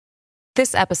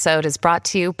This episode is brought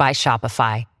to you by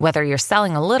Shopify. Whether you're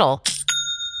selling a little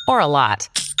or a lot,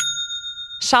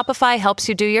 Shopify helps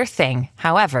you do your thing,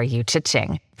 however you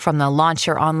cha-ching. From the launch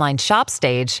your online shop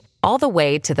stage, all the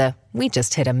way to the we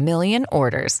just hit 1 million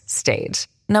orders stage.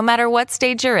 No matter what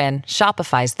stage you're in,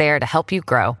 Shopify's there to help you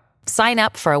grow. Sign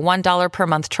up for a $1 per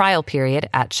month trial period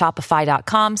at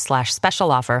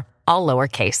shopify.com/special offer, all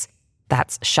lowercase.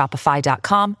 That's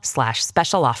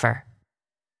shopify.com/special offer.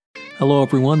 Hello,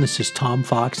 everyone. This is Tom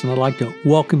Fox, and I'd like to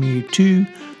welcome you to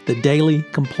the Daily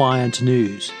Compliance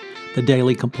News. The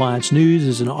Daily Compliance News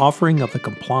is an offering of the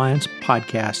Compliance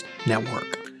Podcast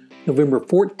Network. November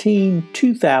 14,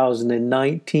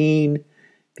 2019,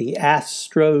 the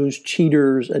Astros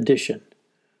Cheaters Edition.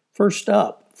 First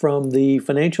up, from the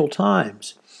Financial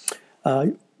Times,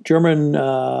 German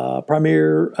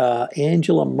Premier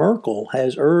Angela Merkel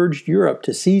has urged Europe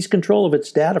to seize control of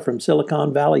its data from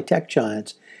Silicon Valley tech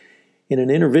giants in an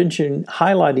intervention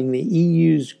highlighting the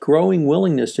EU's growing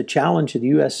willingness to challenge the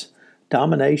U.S.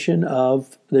 domination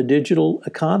of the digital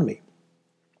economy.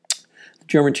 The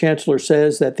German Chancellor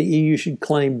says that the EU should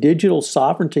claim digital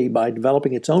sovereignty by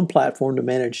developing its own platform to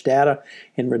manage data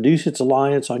and reduce its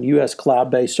reliance on U.S.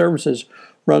 cloud-based services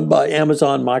run by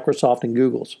Amazon, Microsoft, and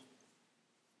Google's.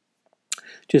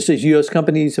 Just as U.S.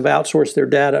 companies have outsourced their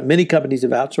data, many companies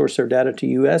have outsourced their data to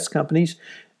U.S. companies,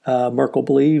 Merkel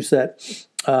believes that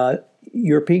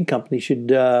European companies should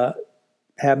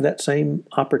have that same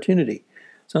opportunity.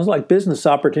 Sounds like business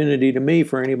opportunity to me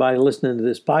for anybody listening to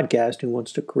this podcast who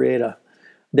wants to create a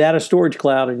data storage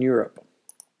cloud in Europe.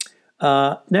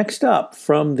 Next up,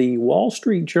 from the Wall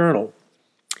Street Journal,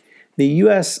 the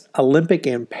U.S. Olympic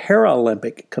and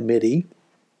Paralympic Committee,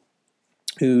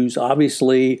 who's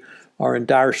obviously are in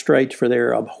dire straits for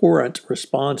their abhorrent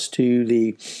response to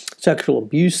the sexual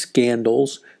abuse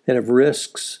scandals that have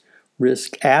risked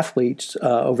athletes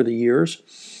over the years,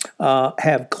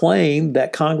 have claimed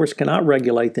that Congress cannot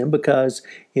regulate them because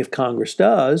if Congress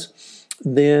does,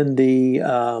 then the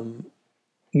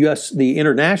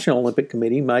International Olympic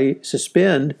Committee may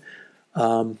suspend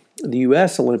the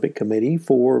U.S. Olympic Committee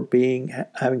for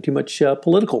having too much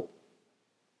political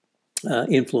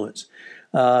influence.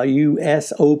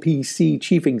 USOPC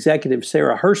Chief Executive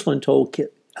Sarah Hirshland told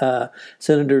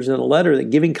senators in a letter that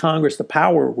giving Congress the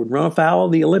power would run afoul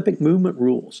of the Olympic movement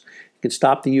rules. It could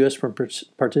stop the U.S. from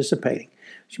participating.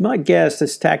 As you might guess,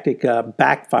 this tactic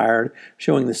backfired,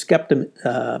 showcasing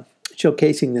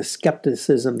the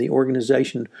skepticism the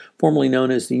organization formerly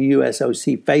known as the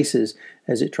USOC faces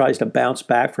as it tries to bounce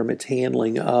back from its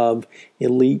handling of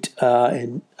elite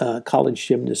and college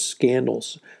gymnast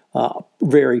scandals.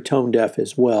 Very tone deaf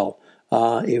as well.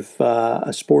 If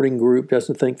a sporting group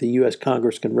doesn't think the U.S.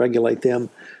 Congress can regulate them,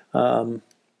 I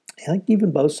think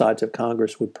even both sides of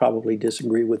Congress would probably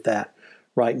disagree with that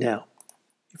right now.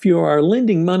 If you are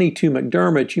lending money to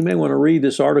McDermott, you may want to read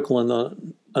this article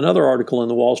another article in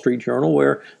the Wall Street Journal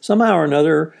where somehow or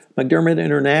another McDermott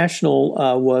International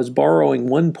was borrowing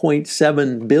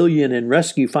 $1.7 billion in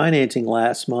rescue financing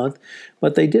last month,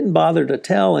 but they didn't bother to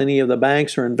tell any of the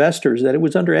banks or investors that it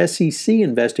was under SEC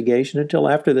investigation until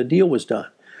after the deal was done.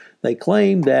 They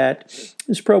claimed that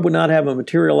this probe would not have a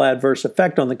material adverse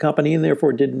effect on the company and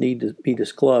therefore didn't need to be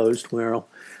disclosed. Well,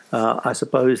 I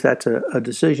suppose that's a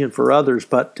decision for others,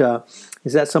 but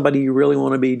is that somebody you really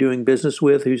want to be doing business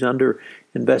with who's under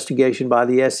investigation by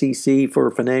the SEC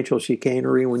for financial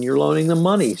chicanery when you're loaning them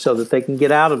money so that they can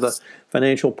get out of the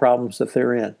financial problems that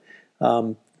they're in?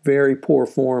 Very poor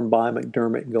form by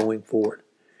McDermott going forward.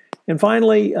 And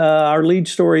finally, our lead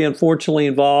story unfortunately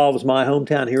involves my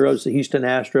hometown heroes, the Houston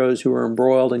Astros, who are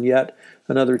embroiled in yet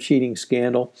another cheating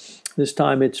scandal. This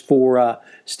time it's for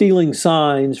stealing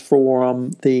signs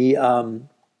from the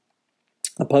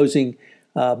opposing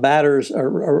batters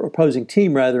or opposing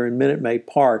team rather in Minute Maid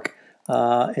Park.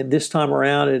 And this time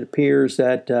around, it appears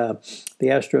that the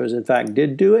Astros, in fact,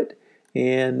 did do it.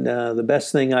 And the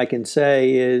best thing I can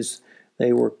say is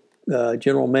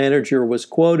general manager was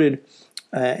quoted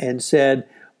and said,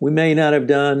 "We may not have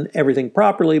done everything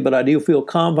properly, but I do feel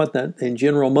confident that in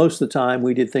general, most of the time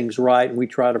we did things right and we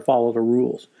try to follow the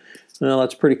rules." Well,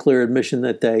 that's a pretty clear admission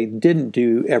that they didn't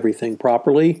do everything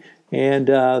properly. And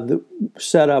the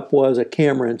setup was a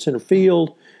camera in center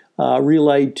field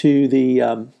relayed to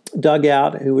the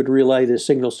dugout who would relay the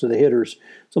signals to the hitters.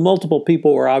 So multiple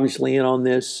people were obviously in on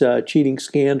this cheating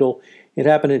scandal. It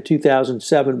happened in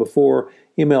 2007 before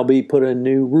MLB put in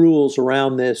new rules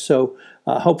around this. So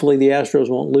hopefully the Astros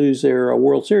won't lose their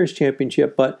World Series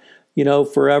championship. But, you know,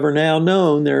 forever now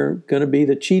known they're going to be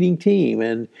the cheating team.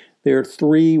 And their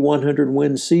 3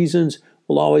 100-win seasons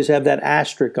will always have that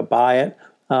asterisk by it,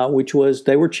 which was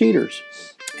they were cheaters.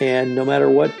 And no matter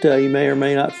what you may or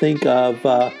may not think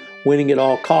of winning at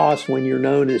all costs, when you're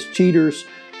known as cheaters,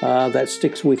 that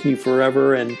sticks with you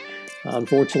forever. And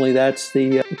unfortunately, that's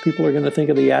the people are going to think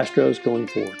of the Astros going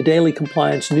forward. The Daily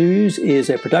Compliance News is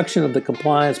a production of the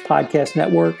Compliance Podcast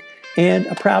Network and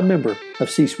a proud member of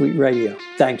C-Suite Radio.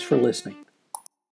 Thanks for listening.